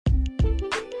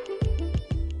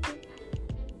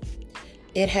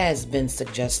It has been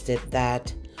suggested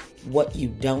that what you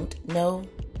don't know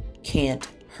can't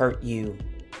hurt you,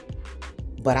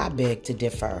 but I beg to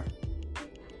differ.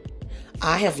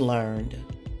 I have learned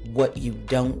what you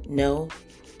don't know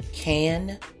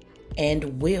can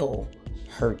and will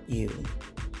hurt you.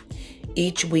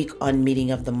 Each week on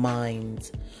Meeting of the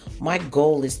Minds, my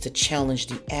goal is to challenge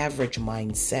the average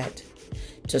mindset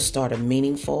to start a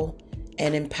meaningful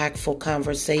and impactful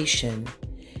conversation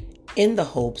in the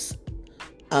hopes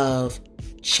of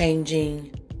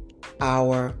changing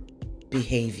our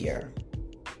behavior.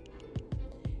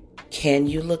 Can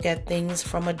you look at things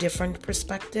from a different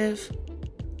perspective?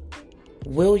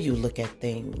 Will you look at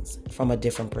things from a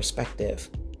different perspective?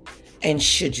 And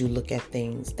should you look at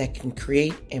things that can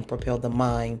create and propel the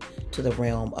mind to the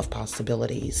realm of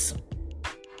possibilities?